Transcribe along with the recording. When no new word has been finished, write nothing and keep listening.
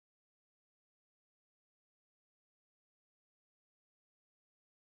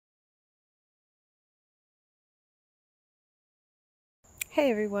Hey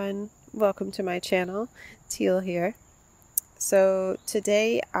everyone, welcome to my channel. Teal here. So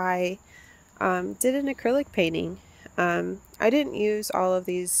today I did an acrylic painting. I didn't use all of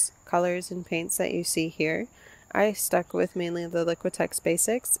these colors and paints that you see here. I stuck with mainly the Liquitex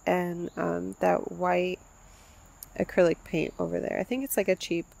basics and that white acrylic paint over there. I think it's like a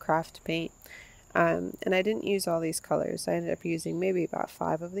cheap craft paint. And I didn't use all these colors. I ended up using maybe about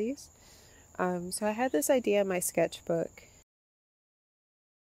 5 of these. So I had this idea in my sketchbook,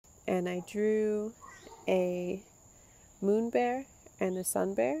 and I drew a moon bear and a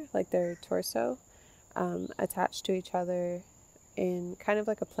sun bear, like their torso, attached to each other in kind of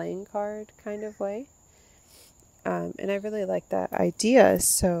like a playing card kind of way. And I really liked that idea,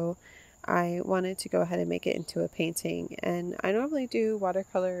 so I wanted to go ahead and make it into a painting. And I normally do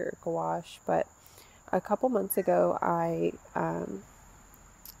watercolor or gouache, but a couple months ago I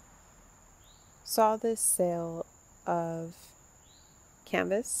saw this sale of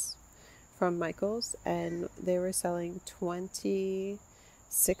canvas from Michaels, and they were selling 20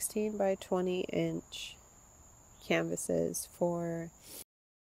 16 by 20 inch canvases for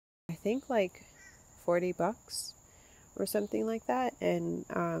I think like $40 or something like that, and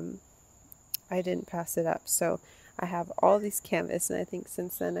I didn't pass it up. So I have all these canvas, and I think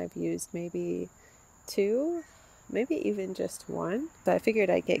since then I've used maybe 2, maybe even just 1. So I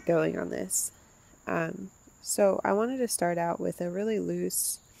figured I'd get going on this. So I wanted to start out with a really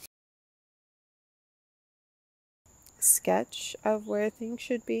loose sketch of where things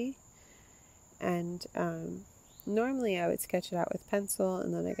should be, and normally I would sketch it out with pencil,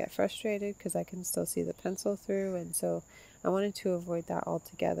 and then I get frustrated because I can still see the pencil through, and so I wanted to avoid that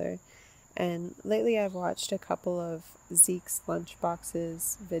altogether. And lately I've watched a couple of Zeke's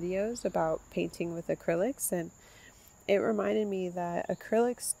Lunchbox's videos about painting with acrylics, and it reminded me that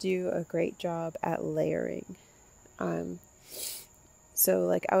acrylics do a great job at layering. So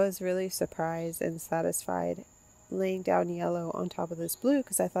like I was really surprised and satisfied laying down yellow on top of this blue,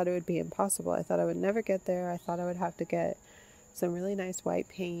 because I thought it would be impossible. I thought I would never get there. I thought I would have to get some really nice white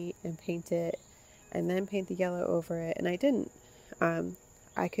paint and paint it and then paint the yellow over it, and I didn't.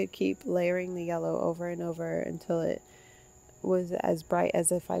 I could keep layering the yellow over and over until it was as bright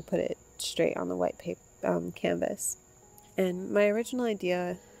as if I put it straight on the white canvas. And my original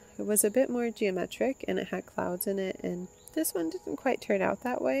idea was a bit more geometric, and it had clouds in it, and this one didn't quite turn out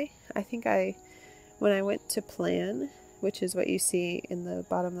that way. I think when I went to plan, which is what you see in the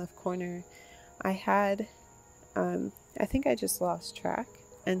bottom left corner, I had, I think I just lost track,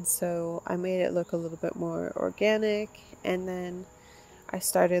 and so I made it look a little bit more organic. And then I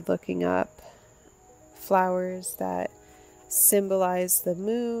started looking up flowers that symbolize the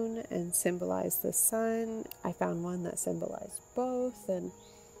moon and symbolize the sun. I found one that symbolized both, and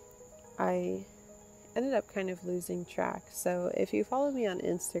I ended up kind of losing track. So if you follow me on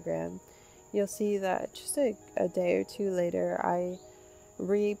Instagram, you'll see that just a day or 2 later I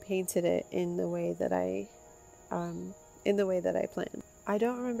repainted it in the way that I planned. I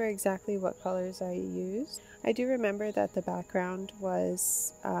don't remember exactly what colors I used. I do remember that the background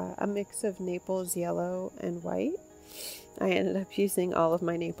was a mix of Naples yellow and white. I ended up using all of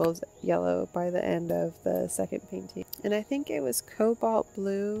my Naples yellow by the end of the second painting. And I think it was cobalt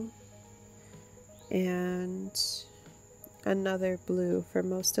blue and another blue for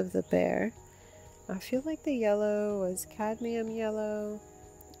most of the bear. I feel like the yellow was cadmium yellow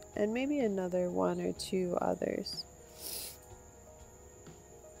and maybe another 1 or 2 others.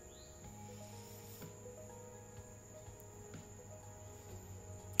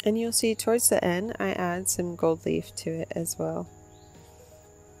 And you'll see towards the end I add some gold leaf to it as well.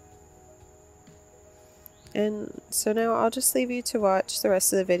 And so now I'll just leave you to watch the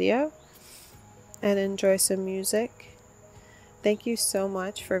rest of the video and enjoy some music. Thank you so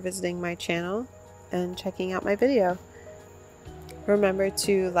much for visiting my channel and checking out my video. Remember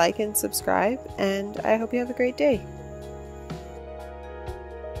to like and subscribe, and I hope you have a great day.